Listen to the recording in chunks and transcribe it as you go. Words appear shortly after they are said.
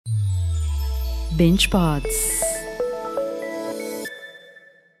Binge Pods.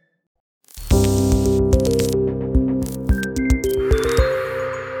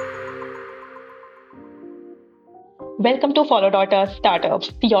 Welcome to Follow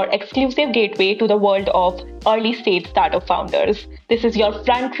Startups, your exclusive gateway to the world of early stage startup founders. This is your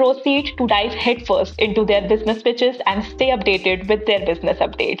front row seat to dive headfirst into their business pitches and stay updated with their business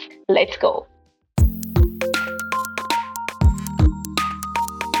updates. Let's go.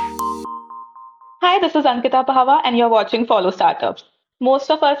 Hi, this is Ankita Pahava, and you're watching Follow Startups. Most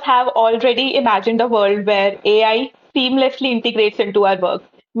of us have already imagined a world where AI seamlessly integrates into our work,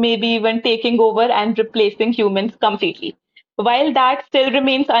 maybe even taking over and replacing humans completely. While that still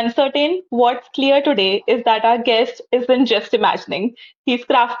remains uncertain, what's clear today is that our guest isn't just imagining, he's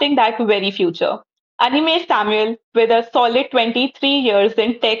crafting that very future. Animesh Samuel, with a solid 23 years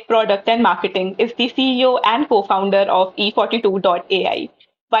in tech product and marketing, is the CEO and co founder of E42.ai.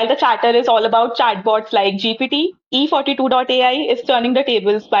 While the chatter is all about chatbots like GPT, E42.ai is turning the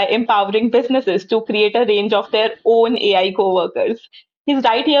tables by empowering businesses to create a range of their own AI co-workers. He's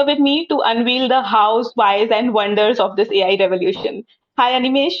right here with me to unveil the hows, whys, and wonders of this AI revolution. Hi,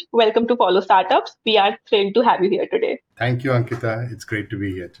 Animesh. Welcome to Follow Startups. We are thrilled to have you here today. Thank you, Ankita. It's great to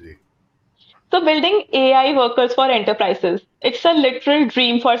be here today. So, building AI workers for enterprises, it's a literal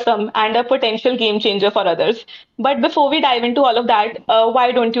dream for some and a potential game changer for others. But before we dive into all of that,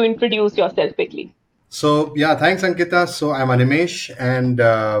 why don't you introduce yourself quickly? Thanks, Ankita. So I'm Animesh, and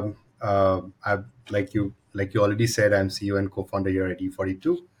I like you already said, I'm CEO and co-founder here at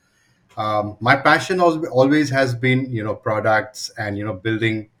E42. My passion always has been, products and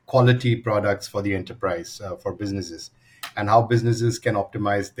building quality products for the enterprise, for businesses, and how businesses can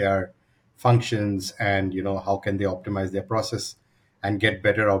optimize their functions, and how can they optimize their process and get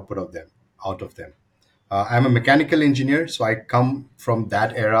better output out of them. I'm a mechanical engineer, so I come from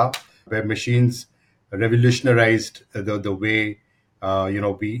that era where machines revolutionized the way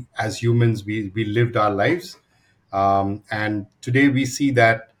we as humans we lived our lives. And today we see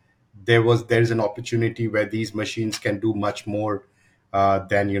that there's an opportunity where these machines can do much more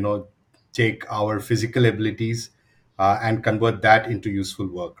than take our physical abilities and convert that into useful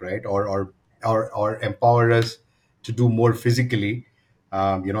work, right? Or empower us to do more physically.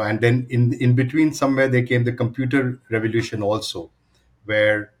 And then in between somewhere there came the computer revolution also,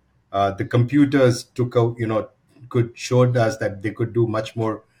 where the computers took out, could showed us that they could do much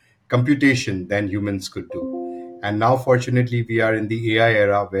more computation than humans could do. And now, fortunately, we are in the AI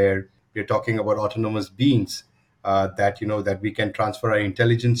era where we're talking about autonomous beings that we can transfer our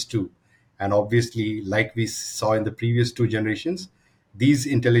intelligence to. And obviously, like we saw in the previous two generations, these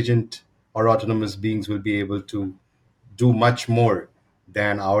intelligent or autonomous beings will be able to do much more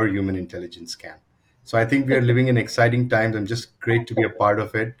than our human intelligence can. So I think we are living in exciting times. I'm just great to be a part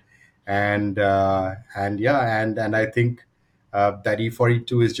of it, and I think that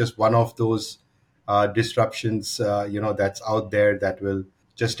E42 is just one of those disruptions, that's out there that will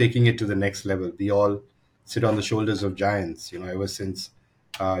just taking it to the next level. We all sit on the shoulders of giants, ever since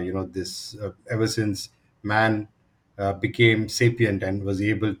man became sapient and was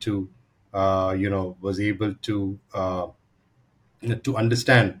able to to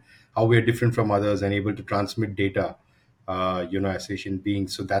understand how we are different from others and able to transmit data, as sentient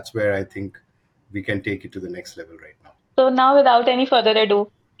beings. So that's where I think we can take it to the next level right now. So now, without any further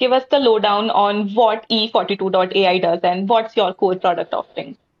ado, give us the lowdown on what E42.ai does and what's your core product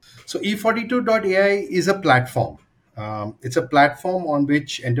offering. So E42.ai is a platform. It's a platform on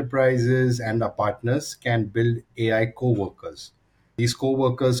which enterprises and our partners can build AI co-workers. These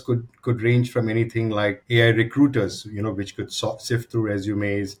co-workers could range from anything like AI recruiters, which could sift through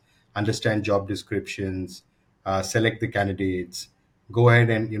resumes, understand job descriptions, select the candidates, go ahead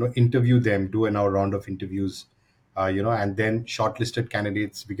and interview them, do an hour round of interviews, and then shortlisted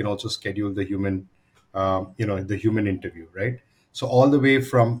candidates. We can also schedule the human interview, right? So all the way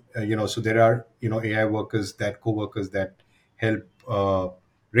from so there are AI workers, that co-workers that help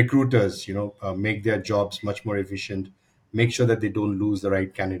recruiters make their jobs much more efficient, make sure that they don't lose the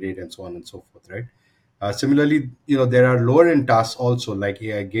right candidate, and so on and so forth, right? Similarly, there are lower end tasks also, like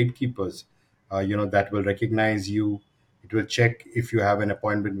AI gatekeepers, that will recognize you. It will check if you have an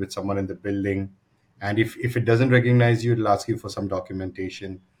appointment with someone in the building, and if it doesn't recognize you, it'll ask you for some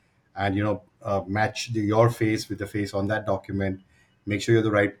documentation, and match your face with the face on that document, make sure you're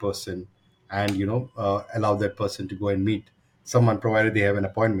the right person, and allow that person to go and meet someone, provided they have an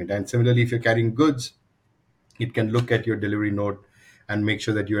appointment. And similarly, if you're carrying goods, it can look at your delivery note and make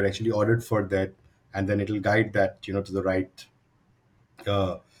sure that you are actually ordered for that, and then it'll guide that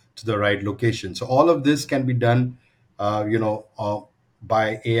uh, to the right location. So all of this can be done, uh, you know uh,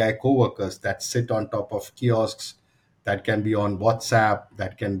 by AI coworkers that sit on top of kiosks, that can be on WhatsApp,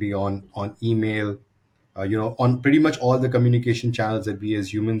 that can be on email, on pretty much all the communication channels that we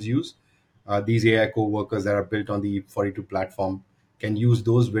as humans use. These AI co-workers that are built on the E42 platform can use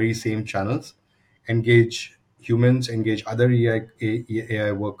those very same channels, engage humans, engage other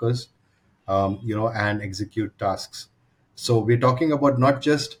AI workers, and execute tasks. So we're talking about not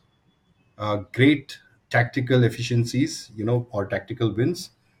just great tactical efficiencies, or tactical wins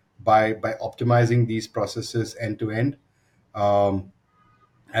by optimizing these processes end to end, um,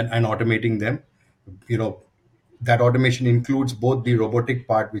 and automating them. you know that automation includes both the robotic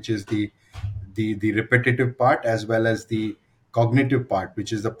part, which is the repetitive part, as well as the cognitive part,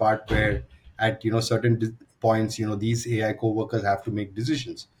 which is the part where at certain points, these AI co-workers have to make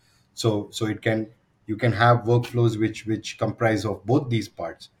decisions. So it can you can have workflows which comprise of both these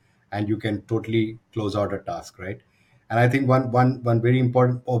parts, and you can totally close out a task, right? And I think one very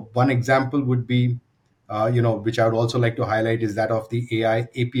important, or one example would be, which I would also like to highlight, is that of the AI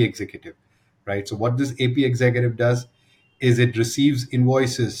AP executive, right? So what this AP executive does is it receives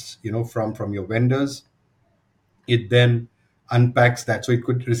invoices, from your vendors. It then unpacks that. So it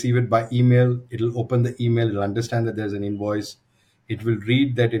could receive it by email. It'll open the email. It'll understand that there's an invoice. It will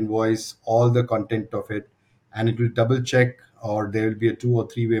read that invoice, all the content of it, and it will double check, or there will be a 2 or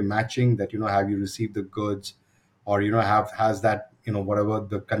 3 way matching that, have you received the goods, or have has that, whatever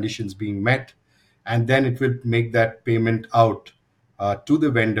the conditions being met, and then it will make that payment out to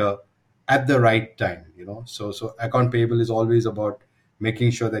the vendor at the right time. So account payable is always about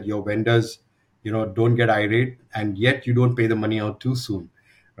making sure that your vendors, don't get irate, and yet you don't pay the money out too soon,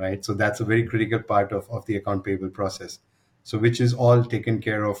 right? So that's a very critical part of the account payable process, so which is all taken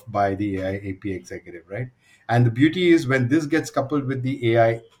care of by the AI AP executive, right? And the beauty is, when this gets coupled with the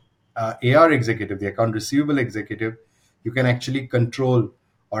AI AR executive, the account receivable executive, you can actually control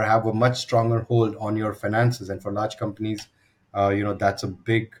or have a much stronger hold on your finances. And for large companies, that's a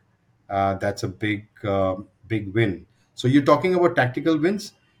big win. So you're talking about tactical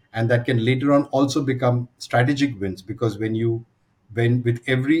wins, and that can later on also become strategic wins, because when with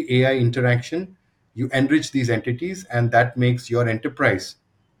every AI interaction, you enrich these entities, and that makes your enterprise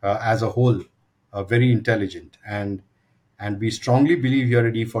as a whole very intelligent. And we strongly believe here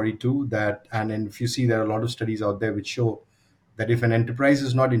at E42 that, and if you see, there are a lot of studies out there which show that if an enterprise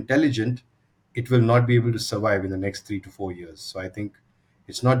is not intelligent, it will not be able to survive in the next 3 to 4 years. So I think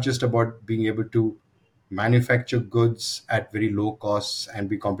it's not just about being able to manufacture goods at very low costs and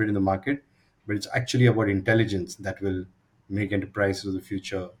be competitive in the market, but it's actually about intelligence that will make enterprises of the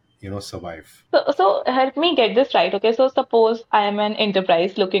future, survive. So help me get this right. Okay, so suppose I am an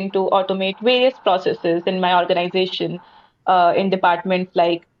enterprise looking to automate various processes in my organization, in departments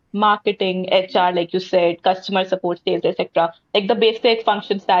like marketing, HR, like you said, customer support, sales, etc., like the basic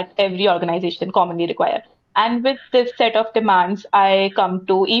functions that every organization commonly require. And with this set of demands, I come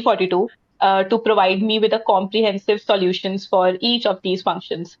to E42 to provide me with a comprehensive solutions for each of these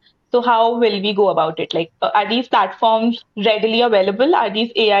functions. So how will we go about it? Like, are these platforms readily available? Are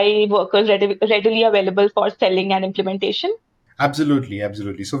these AI workers readily available for selling and implementation? Absolutely,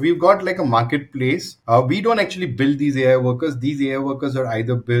 absolutely. So we've got like a marketplace. We don't actually build these AI workers. These AI workers are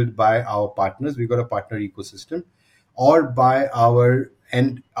either built by our partners. We've got a partner ecosystem, or by our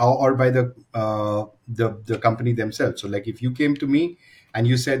and or by the company themselves. So like if you came to me and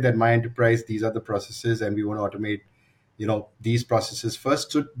you said that my enterprise, these are the processes, and we want to automate, these processes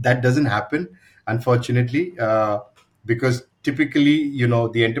first. So that doesn't happen, unfortunately, because typically,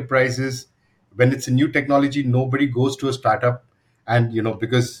 the enterprises, when it's a new technology, nobody goes to a startup, and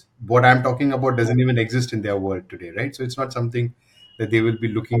because what I'm talking about doesn't even exist in their world today, right? So it's not something that they will be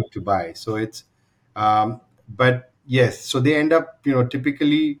looking to buy. So it's but yes, so they end up,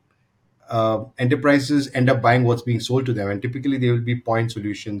 typically, enterprises end up buying what's being sold to them, and typically they will be point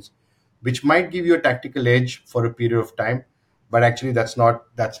solutions, which might give you a tactical edge for a period of time, but actually that's not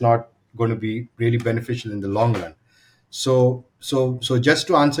going to be really beneficial in the long run. So just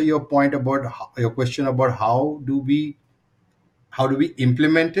to answer your point about your question about how do we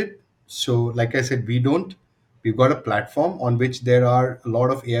implement it. So like I said, we've got a platform on which there are a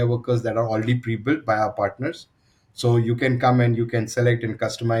lot of AI workers that are already pre-built by our partners. So you can come and you can select and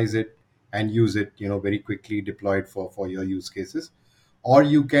customize it and use it, very quickly, deploy it for your use cases. Or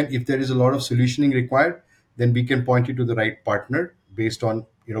you can, if there is a lot of solutioning required, then we can point you to the right partner based on,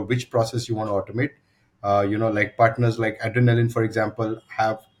 which process you want to automate. Like partners like Adrenaline, for example,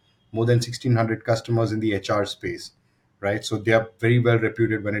 have more than 1,600 customers in the HR space, right? So they are very well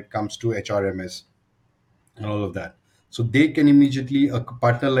reputed when it comes to HRMS and all of that. So they can immediately, a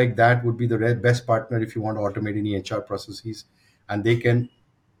partner like that would be the best partner if you want to automate any HR processes. and they can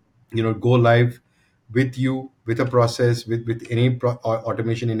go live with you with a process with any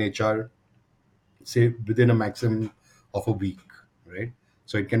automation in HR, say within a maximum of a week, right?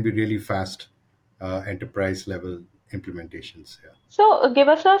 So it can be really fast enterprise level implementations. Yeah. So, give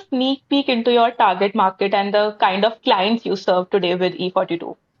us a sneak peek into your target market and the kind of clients you serve today with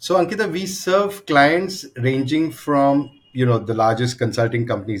E42. So Ankita, we serve clients ranging from the largest consulting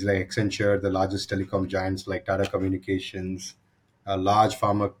companies like Accenture, the largest telecom giants like Tata Communications, large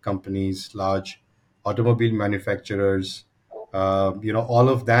pharma companies, large automobile manufacturers, all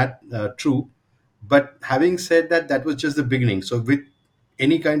of that true. But having said that, that was just the beginning. So with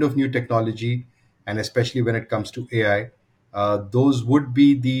any kind of new technology, and especially when it comes to AI, those would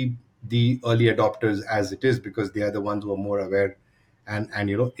be the early adopters as it is, because they are the ones who are more aware and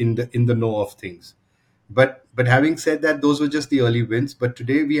in the know of things. But having said that, those were just the early wins. But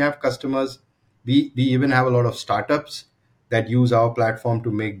today we have customers. We even have a lot of startups that use our platform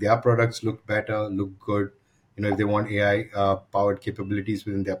to make their products look better, look good. If they want AI powered capabilities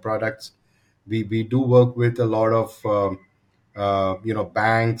within their products, we do work with a lot of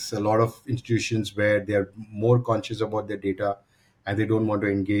banks, a lot of institutions where they're more conscious about their data, and they don't want to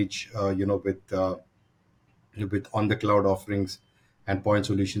engage with on the cloud offerings and point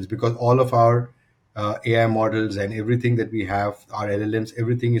solutions, because all of our AI models and everything that we have, our LLMs,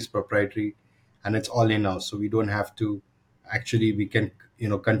 everything is proprietary, and it's all in house. So we don't have to, actually we can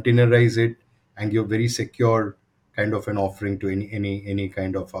containerize it and give very secure kind of an offering to any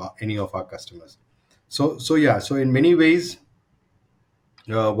kind of any of our customers. So yeah, so in many ways,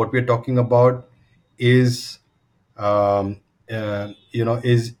 what we're talking about is um,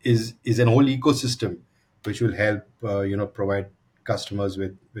 is an whole ecosystem which will help provide customers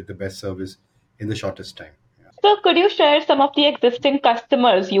with the best service in the shortest time. So, could you share some of the existing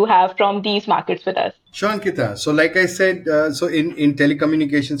customers you have from these markets with us? Sure, Ankita. So, like I said, so in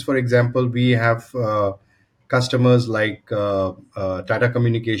telecommunications, for example, we have customers like Tata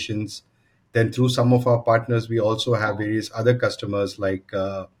Communications. Then, through some of our partners, we also have various other customers like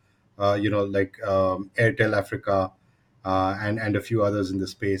Airtel Africa, and a few others in the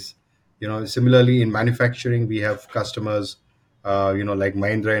space. Similarly in manufacturing, we have customers, like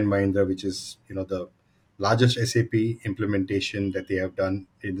Mahindra and Mahindra, which is the largest SAP implementation that they have done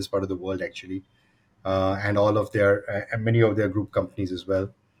in this part of the world, actually, and all of their and many of their group companies as well.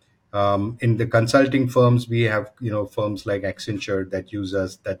 In the consulting firms, we have firms like Accenture that use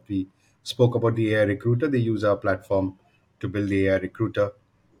us. That we spoke about the AI recruiter. They use our platform to build the AI recruiter.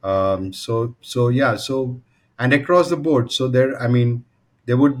 So yeah, so and across the board. So there, I mean,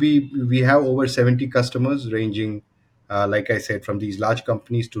 there would be we have over 70 customers ranging, like I said, from these large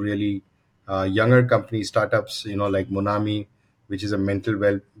companies to really younger companies, startups. Like Monami, which is a mental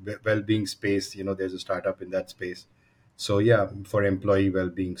well-being space. There's a startup in that space. So yeah, for employee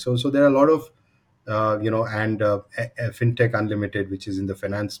well-being. So there are a lot of and fintech unlimited, which is in the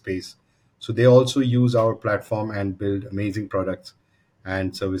finance space. So they also use our platform and build amazing products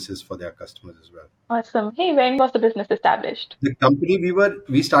and services for their customers as well. Awesome. Hey, when was the business established? The company,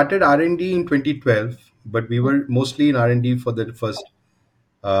 we started R&D in 2012, but we were mostly in R&D for the first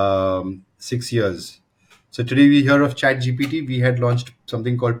 6 years. So today we hear of ChatGPT. We had launched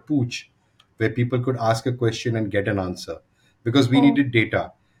something called Pooch, where people could ask a question and get an answer, because we Oh, needed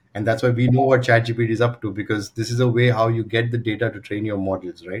data, and that's why we know what ChatGPT is up to, because this is a way how you get the data to train your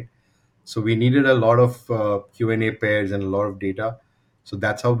models, right? So we needed a lot of Q&A pairs and a lot of data. So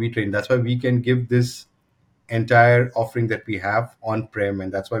that's how we train. That's why we can give this entire offering that we have on prem,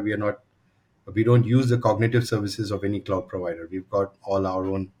 and that's why we don't use the cognitive services of any cloud provider. We've got all our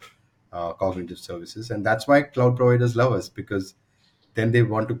own cognitive services, and that's why cloud providers love us, because then they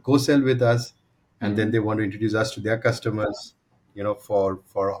want to co-sell with us, and then hmm. they want to introduce us to their customers, for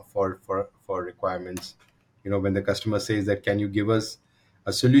requirements. When the customer says that, can you give us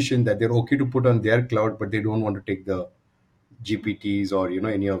a solution that they're okay to put on their cloud, but they don't want to take the GPTs or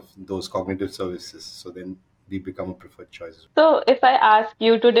any of those cognitive services, so then we become a preferred choice. So, if I ask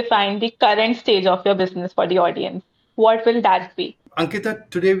you to define the current stage of your business for the audience, what will that be? Ankita,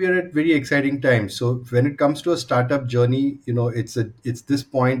 today we are at very exciting times. So when it comes to a startup journey, it's this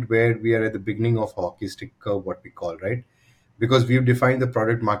point where we are at the beginning of hockey stick curve, what we call, right? Because we've defined the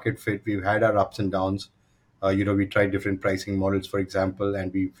product market fit, we've had our ups and downs. We tried different pricing models, for example,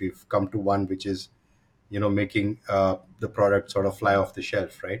 and we've come to one which is making the product sort of fly off the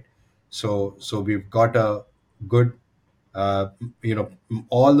shelf, right? So we've got a good uh,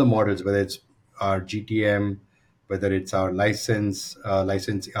 all the models, whether it's our GTM, whether it's our license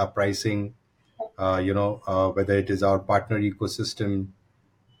pricing, whether it is our partner ecosystem,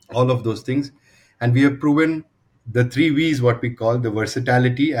 all of those things. And we have proven The three V's, what we call the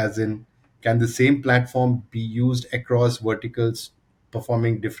versatility, as in, can the same platform be used across verticals,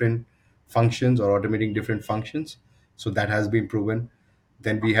 performing different functions or automating different functions? So that has been proven.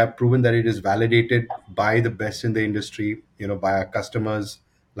 Then we have proven that it is validated by the best in the industry, by our customers,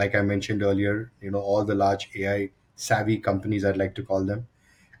 like I mentioned earlier, all the large AI savvy companies, I'd like to call them.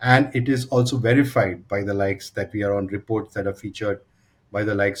 And it is also verified by the likes that we are on reports that are featured by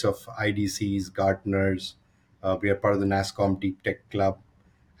the likes of IDCs, Gartners. We are part of the NASCOM Deep Tech Club,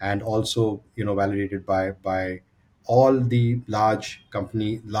 and also validated by all the large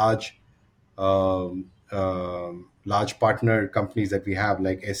partner companies that we have,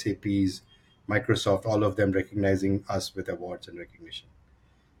 like SAP's, Microsoft, all of them recognizing us with awards and recognition.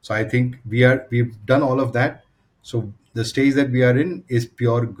 So I think we've done all of that. So the stage that we are in is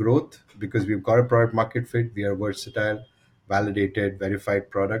pure growth, because we've got a product market fit. We are versatile, validated, verified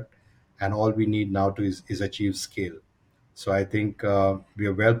product, and all we need now is achieve scale. So I think we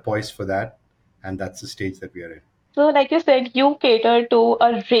are well poised for that, and that's the stage that we are in. So, like you said, you cater to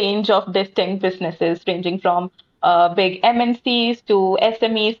a range of distinct businesses, ranging from big MNCs to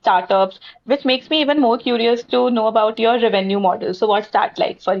SME startups, which makes me even more curious to know about your revenue model. So, what's that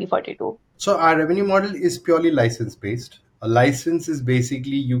like for E42? So our revenue model is purely license based. A license is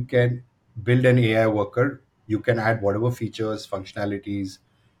basically, you can build an AI worker, you can add whatever features, functionalities,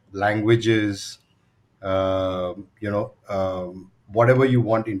 languages, whatever you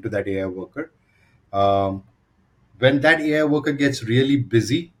want into that AI worker. Um, when that AI worker gets really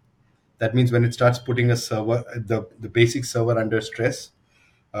busy, that means when it starts putting the basic server under stress.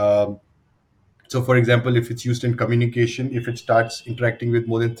 Um, so, for example, if it's used in communication, if it starts interacting with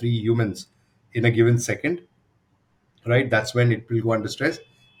more than three humans in a given second, right, that's when it will go under stress.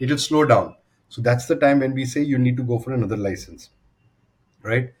 It will slow down. So that's the time when we say you need to go for another license,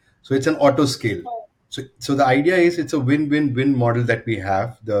 right? So it's an auto scale. So the idea is, it's a win-win-win model that we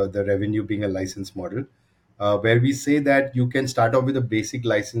have, the revenue being a license model, where we say that you can start off with a basic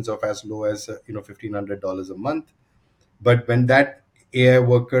license of as low as $1,500 a month. But when that AI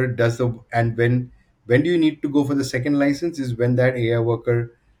worker does the and when do you need to go for the second license, is when that AI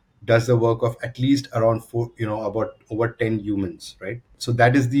worker does the work of at least around four, about over 10 humans, right? So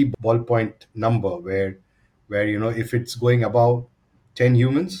that is the ballpoint number, where if it's going above 10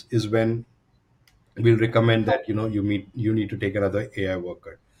 humans, is when we'll recommend that you need to take another AI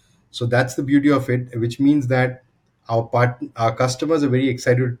worker. So that's the beauty of it, which means that our customers are very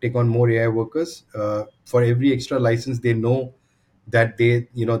excited to take on more AI workers. For every extra license, they know that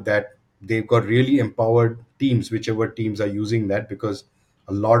they've got really empowered teams, whichever teams are using that, because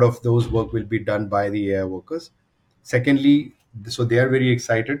a lot of those work will be done by the AI workers. Secondly, so they are very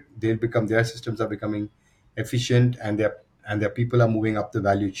excited. Their systems are becoming efficient, and their people are moving up the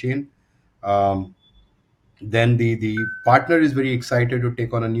value chain. Um, then the partner is very excited to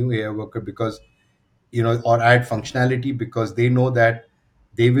take on a new AI worker, because or add functionality, because they know that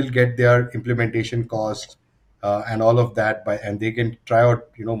they will get their implementation costs and all of that and they can try out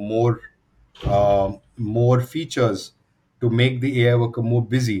more features to make the AI worker more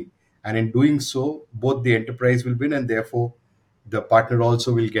busy. And in doing so, both the enterprise will win, and therefore the partner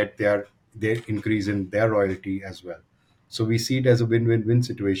also will get their increase in their royalty as well. So we see it as a win-win-win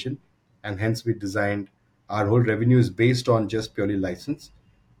situation, and hence we designed our whole revenue is based on just purely license,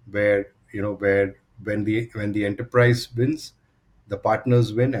 where when the enterprise wins, the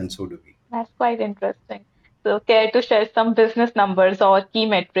partners win, and so do we. That's quite interesting. So, care to share some business numbers or key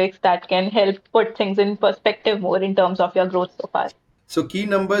metrics that can help put things in perspective more in terms of your growth so far? So key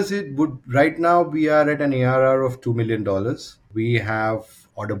numbers, it would right now we are at an ARR of $2 million. We have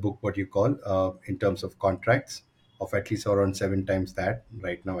order book, what you call, in terms of contracts, of at least around seven times that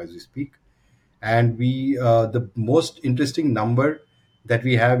right now as we speak. And the most interesting number that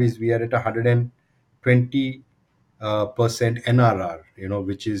we have is we are at 120 percent NRR,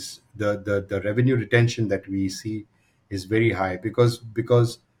 which is the revenue retention that we see is very high, because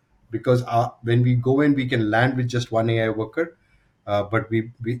when we go in, we can land with just one AI worker, but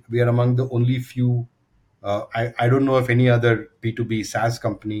we are among the only few. I don't know if any other B2B SaaS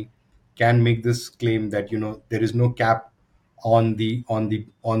company can make this claim that there is no cap on the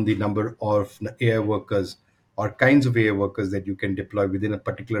number of AI workers or kinds of AI workers that you can deploy within a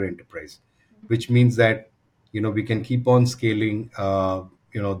particular enterprise, which means that we can keep on scaling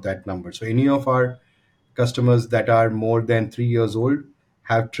that number. So any of our customers that are more than 3 years old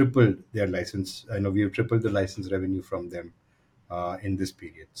have tripled their license. I know we have tripled the license revenue from them in this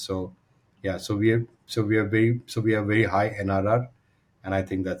period. So yeah, so we have very high NRR, and I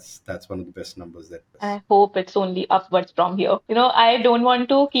think that's one of the best numbers that is. I hope it's only upwards from here. I don't want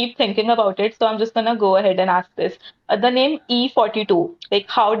to keep thinking about it, so I'm just gonna go ahead and ask this. The name E42, like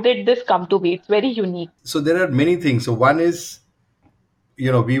how did this come to be? It's very unique. So there are many things. So one is, we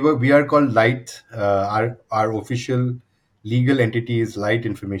are called light. Our official legal entity is light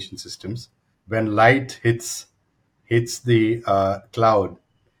information systems. When light hits the cloud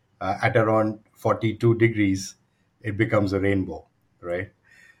at around 42 degrees, it becomes a rainbow, right?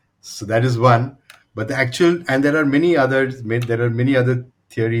 So that is one. But the actual, and there are many others. There are many other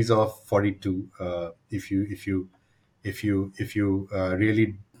theories of 42. If you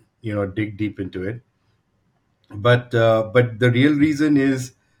really dig deep into it, but the real reason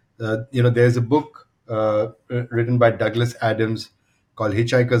is, there's a book written by Douglas Adams called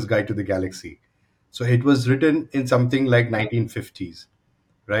Hitchhiker's Guide to the Galaxy. So it was written in something like 1950s,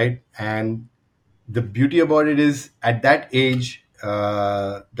 right? And the beauty about it is, at that age,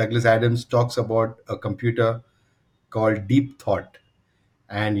 Douglas Adams talks about a computer called Deep Thought,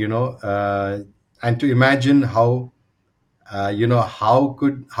 and and to imagine how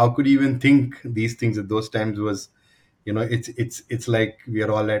could you even think these things at those times was, it's like we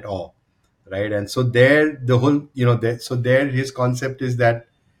are all at awe, right? And so there, the whole, so there his concept is that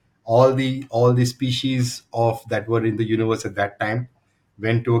all the species of that were in the universe at that time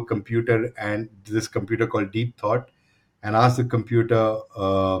went to a computer, and this computer called Deep Thought, and asked the computer,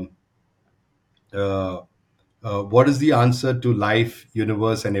 uh, what is the answer to life,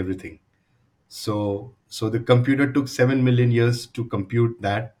 universe, and everything. So the computer took 7 million years to compute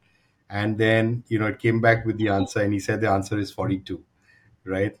that, and then it came back with the answer, and he said the answer is 42,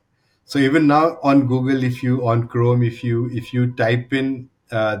 right? So even now on Google, if you on Chrome, if you type in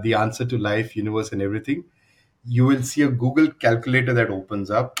the answer to life, universe, and everything, you will see a Google calculator that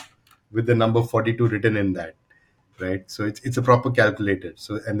opens up with the number 42 written in that, right? So it's a proper calculator.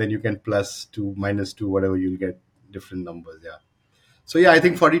 So, and then you can plus two, minus two, whatever, you'll get different numbers. Yeah. So yeah, I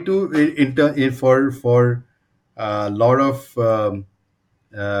think 42 for a lot of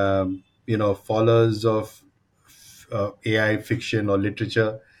followers of AI fiction or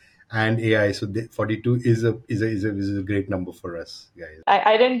literature and AI. So 42 is a great number for us, guys.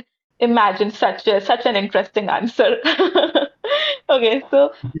 I didn't imagine such an interesting answer. Okay,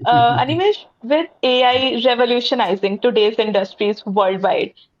 so Animesh, with AI revolutionizing today's industries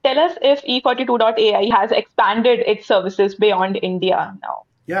worldwide, tell us if E42.ai has expanded its services beyond India now.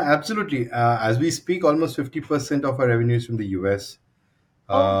 Yeah, absolutely. As we speak, almost 50% of our revenue is from the US.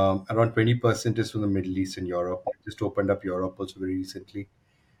 Oh, Around 20% is from the Middle East and Europe. We just opened up Europe also very recently.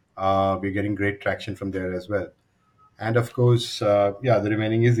 We're getting great traction from there as well. And of course, yeah, the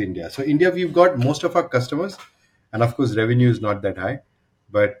remaining is India. So India, we've got most of our customers, and of course, revenue is not that high,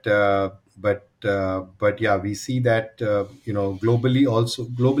 but yeah, we see that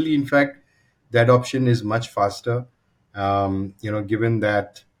globally, in fact, the adoption is much faster. Given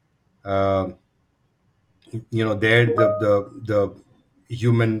that um there the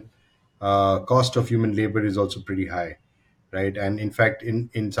human cost of human labor is also pretty high, right? And in fact,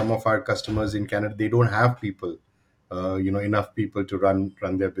 in some of our customers in Canada, they don't have people, enough people to run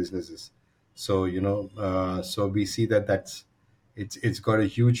their businesses. So so we see that it's got a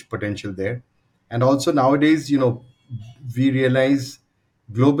huge potential there. And also nowadays, we realize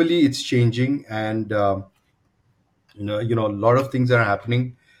globally it's changing, and a lot of things are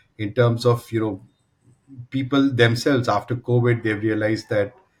happening in terms of people themselves. After COVID, they've realized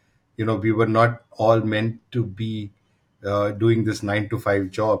that we were not all meant to be doing this 9 to 5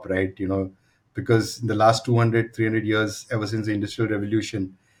 job, right? Because in the last 200, 300 years, ever since the industrial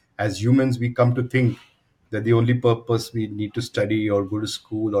revolution, as humans, we come to think that the only purpose we need to study or go to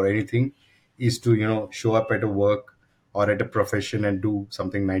school or anything is to show up at a work or at a profession and do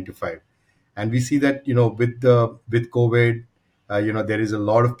something 9 to 5. And we see that with COVID, there is a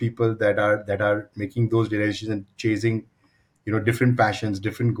lot of people that are making those decisions and chasing different passions,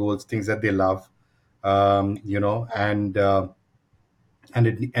 different goals, things that they love, and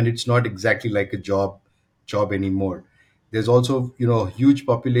it's not exactly like a job anymore. There's also a huge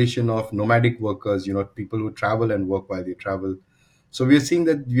population of nomadic workers, people who travel and work while they travel. So we are seeing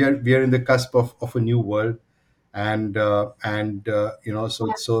that we are in the cusp of a new world. And the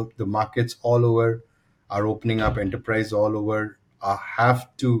markets all over are opening up. Enterprise all over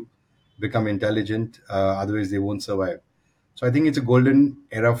have to become intelligent, otherwise they won't survive. So I think it's a golden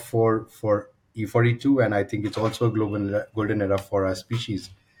era for E42, and I think it's also a global golden era for our species,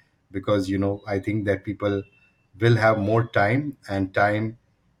 because I think that people will have more time, and time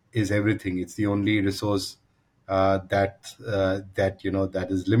is everything. It's the only resource that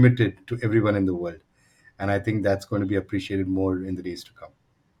is limited to everyone in the world. and I think that's going to be appreciated more in the days to come.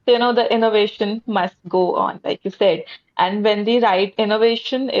 So, the innovation must go on, like you said. And when the right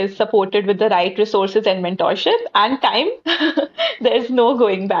innovation is supported with the right resources and mentorship and time, there's no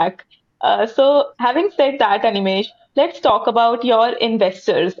going back. So, having said that, Animesh, let's talk about your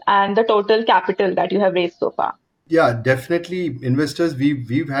investors and the total capital that you have raised so far. Yeah, definitely investors.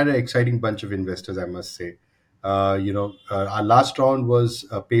 We've had an exciting bunch of investors, I must say. Our last round was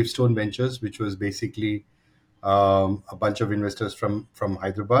Pavestone Ventures, which was basically a bunch of investors from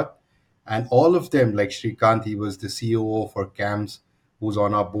Hyderabad, and all of them, like Shrikant, he was the COO for CAMS, who's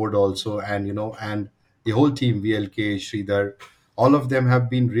on our board also, and and the whole team, VLK, Sridhar, all of them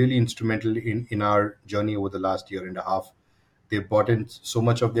have been really instrumental in our journey over the last year and a half. They've brought in so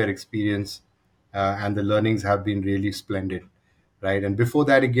much of their experience, and the learnings have been really splendid, right? And before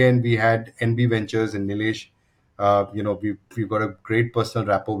that, again, we had NB Ventures and Nilesh. We've got a great personal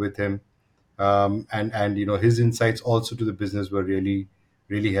rapport with him, and his insights also to the business were really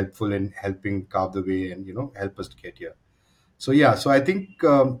really helpful in helping carve the way and help us to get here. So yeah, so I think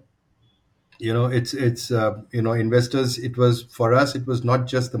it's investors. It was for us. It was not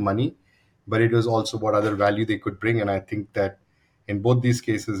just the money, but it was also what other value they could bring, and I think that in both these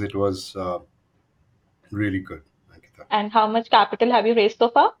cases it was really good. Ankita. And how much capital have you raised so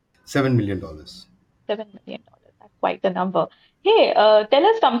far? $7 million. $7 million. That's quite a number. Hey, tell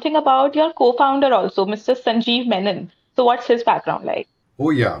us something about your co-founder also, Mr. Sanjeev Menon. So, what's his background like? Oh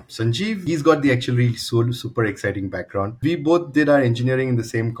yeah, Sanjeev, he's got the actually super exciting background. We both did our engineering in the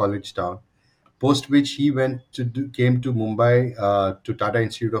same college town. Post which he came to Mumbai to Tata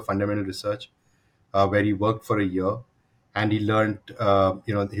Institute of Fundamental Research, where he worked for a year, and he learned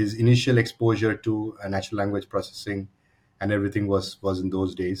his initial exposure to natural language processing, and everything was in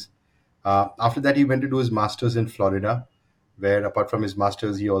those days. After that, he went to do his masters in Florida, where apart from his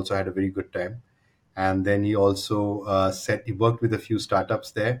masters, he also had a very good time. And then he also he worked with a few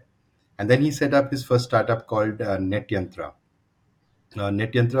startups there, and then he set up his first startup called NetYantra.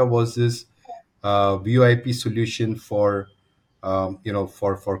 NetYantra was this VoIP solution for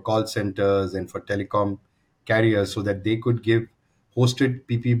for call centers and for telecom carriers, so that they could give hosted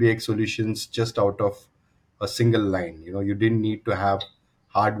PPBX solutions just out of a single line. You didn't need to have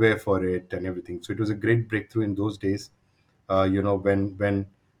hardware for it and everything. So it was a great breakthrough in those days.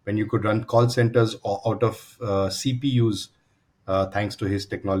 When you could run call centers out of CPUs, thanks to his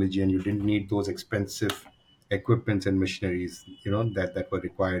technology, and you didn't need those expensive equipments and machineries that were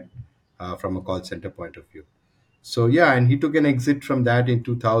required from a call center point of view. So yeah, and he took an exit from that in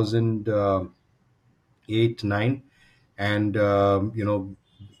 2008 9, and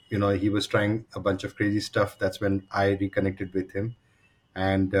he was trying a bunch of crazy stuff. That's when I reconnected with him,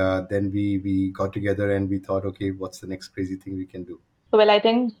 and then we got together and we thought, okay, what's the next crazy thing we can do? Well, I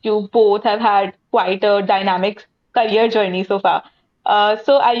think you both have had quite a dynamic career journey so far.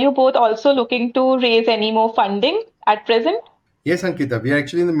 So, are you both also looking to raise any more funding at present? Yes, Ankita, we are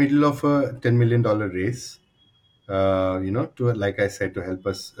actually in the middle of a $10 million raise. To, like I said, to help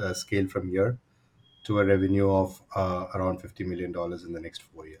us scale from here to a revenue of around $50 million in the next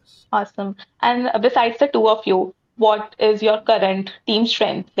 4 years. Awesome. And besides the two of you, what is your current team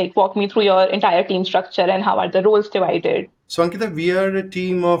strength? Like, walk me through your entire team structure and how are the roles divided? So, Ankita, we are a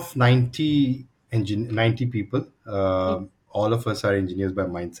team of 90 people. All of us are engineers by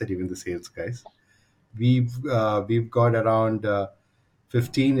mindset, even the sales guys. We've got around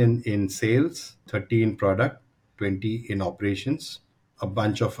 15 in sales, 30 in product, 20 in operations, a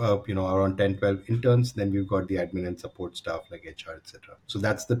bunch of around 10, 12 interns. Then we've got the admin and support staff like HR, etc. So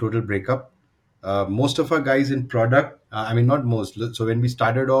that's the total breakup. Most of our guys in product, I mean, not most. So when we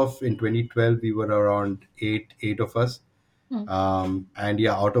started off in 2012, we were around eight of us. Mm. And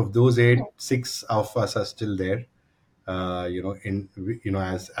yeah, out of those eight, six of us are still there,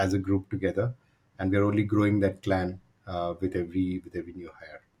 as a group together, and we're only growing that clan with every new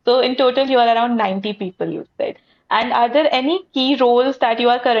hire. So, in total, you are around 90 people, you said. And are there any key roles that you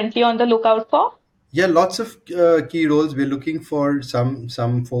are currently on the lookout for? Yeah, lots of key roles. We're looking for some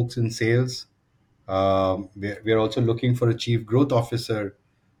folks in sales. We're also looking for a chief growth officer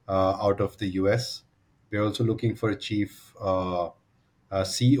out of the US. We're also looking for a chief a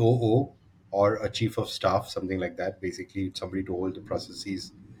COO or a chief of staff, something like that. Basically, somebody to hold the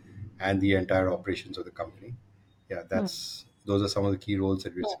processes and the entire operations of the company. Yeah, Hmm. those are some of the key roles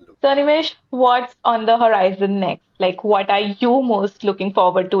that we're still looking. So, Animesh, what's on the horizon next? Like, what are you most looking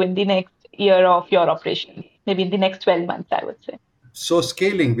forward to in the next year of your operations? Maybe in the next 12 months, I would say. So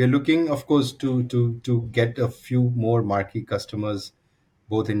scaling, we're looking, of course, to get a few more marquee customers,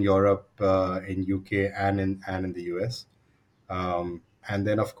 both in Europe, in UK, and in the US. and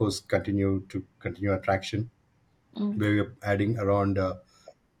then of course continue attraction, Mm. where we're adding around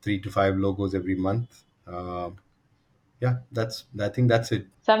 3 to 5 logos every month. Yeah, that's I think that's it.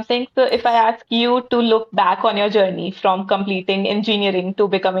 Something, so if I ask you to look back on your journey from completing engineering to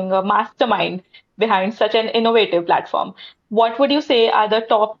becoming a mastermind behind such an innovative platform, what would you say are the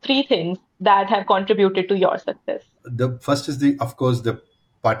top three things that have contributed to your success? The first is the of course the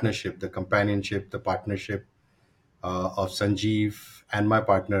partnership, the companionship, the partnership of Sanjeev and my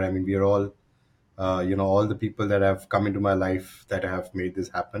partner. I mean, we are all, all the people that have come into my life that have made this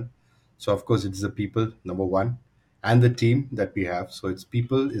happen. So, of course, it's the people, number one, and the team that we have. So, it's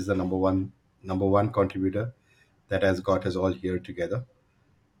people is the number one contributor that has got us all here together.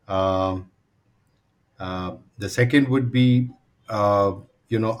 Um, the second would be, uh,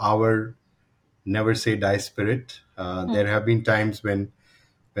 our never say die spirit. There Hmm. have been times when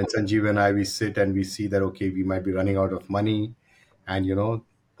Sanjeev and I we sit and we see that okay, we might be running out of money, and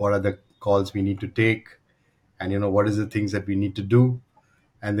what are the calls we need to take, and what is the things that we need to do,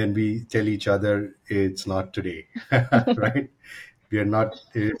 and then we tell each other it's not today, right? We are not.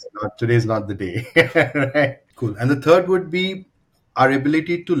 It's not today's not the day, right? Cool. And the third would be our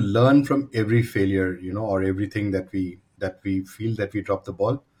ability to learn from every failure, or everything that we feel that we drop the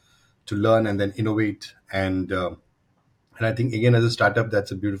ball, to learn and then innovate. And I think again, as a startup, that's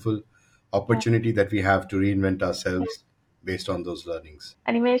a beautiful Yeah. opportunity that we have to reinvent ourselves based on those learnings.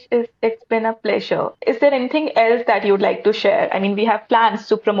 Animesh, it's been a pleasure. Is there anything else that you'd like to share? I mean, we have plans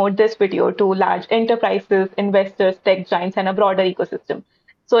to promote this video to large enterprises, investors, tech giants, and a broader ecosystem.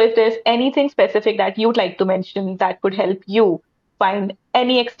 So, if there's anything specific that you'd like to mention that could help you find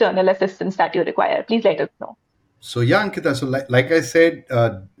any external assistance that you require, please let us know. So yeah, Ankita. So like I said,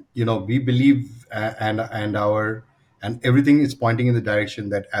 we believe and everything is pointing in the direction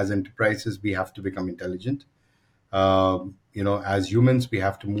that as enterprises we have to become intelligent. As humans we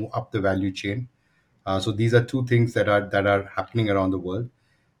have to move up the value chain. So these are two things that are happening around the world,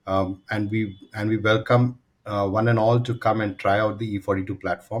 and we welcome one and all to come and try out the E42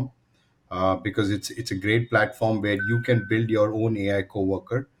 platform, because it's a great platform where you can build your own AI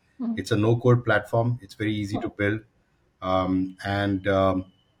coworker. Mm. It's a no code platform. It's very easy to build, and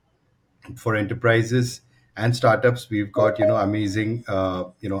for enterprises and startups, we've got amazing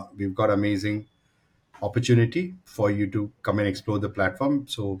opportunity for you to come and explore the platform.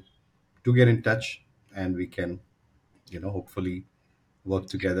 So to get in touch, and we can hopefully work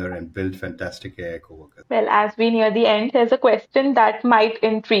together and build fantastic AI coworkers. Well, as we near the end, here's a question that might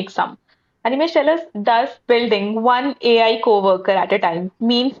intrigue some. Animesh, tell us, does building one AI coworker at a time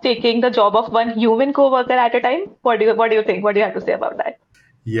means taking the job of one human coworker at a time? What do you think? What do you have to say about that?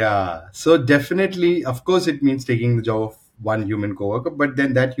 Yeah, so definitely, of course, it means taking the job of one human coworker, but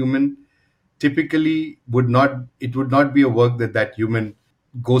then that human typically would not be a work that human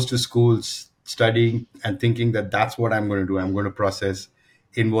goes to schools studying and thinking that that's what I'm going to do. I'm going to process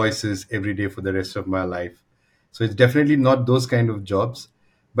invoices every day for the rest of my life. So it's definitely not those kind of jobs.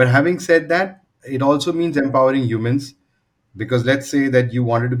 But having said that, it also means empowering humans, because let's say that you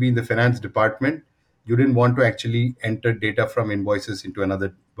wanted to be in the finance department, you didn't want to actually enter data from invoices into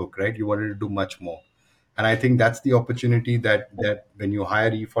another book, right? You wanted to do much more. And I think that's the opportunity that when you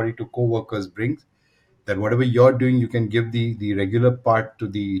hire E42 co-workers brings, that whatever you're doing, you can give the regular part to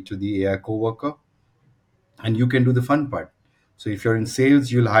the AI coworker, and you can do the fun part. So if you're in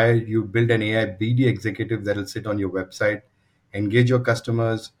sales, you build an AI BD executive that will sit on your website, engage your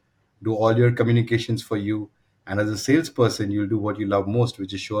customers, do all your communications for you. And as a salesperson, you'll do what you love most,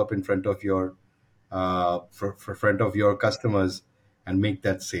 which is show up in front of your for front of your customers and make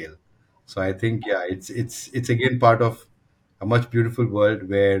that sale. So I think yeah, it's again part of a much beautiful world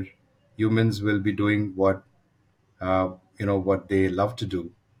where humans will be doing what they love to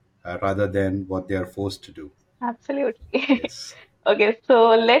do, rather than what they are forced to do. Absolutely. Yes. Okay, so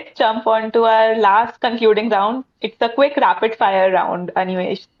let's jump on to our last concluding round. It's a quick rapid fire round,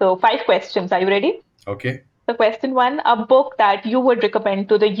 Animesh. So, five questions. Are you ready? Okay. So, question one, a book that you would recommend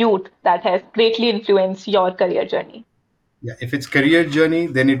to the youth that has greatly influenced your career journey. Yeah. If it's career journey,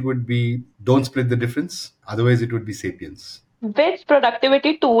 then it would be Don't Split the Difference. Otherwise, it would be Sapiens. Which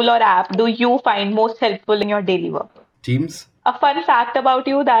productivity tool or app do you find most helpful in your daily work? Teams. A fun fact about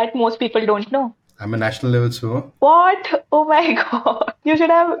you that most people don't know. I'm a national level swimmer. What? Oh my God. You should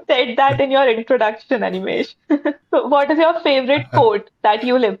have said that in your introduction, Animesh. So, what is your favorite quote that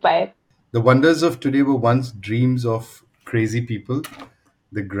you live by? The wonders of today were once dreams of crazy people.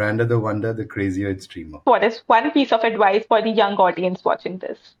 The grander the wonder, the crazier its dreamer. What is one piece of advice for the young audience watching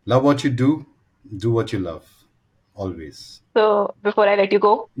this? Love what you do what you love. Always. So, before I let you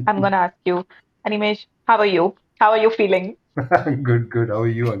go, I'm going to ask you, Animesh, how are you? How are you feeling? Good, good. How are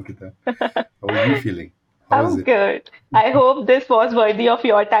you, Ankita? How are you feeling? How is I'm it? good. I hope this was worthy of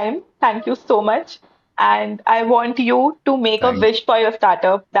your time. Thank you so much. And I want you to make a Thank. wish for your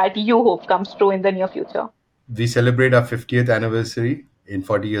startup that you hope comes true in the near future. We celebrate our 50th anniversary in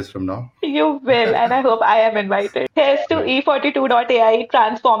 40 years from now. You will, and I hope I am invited. Here's to Right. E42.ai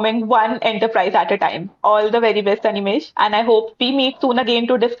transforming one enterprise at a time. All the very best, Animesh. And I hope we meet soon again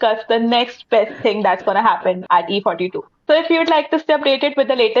to discuss the next best thing that's going to happen at E42. So if you'd like to stay updated with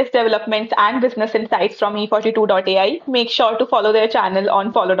the latest developments and business insights from E42.ai, make sure to follow their channel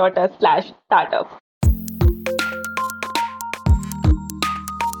on follow.us/startup.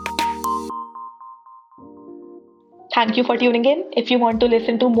 Thank you for tuning in. If you want to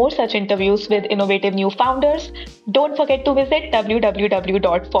listen to more such interviews with innovative new founders, don't forget to visit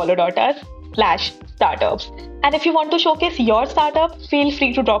www.follow.us/startups. And if you want to showcase your startup, feel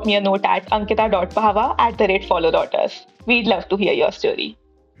free to drop me a note at ankita.pahava@follow.us. We'd love to hear your story.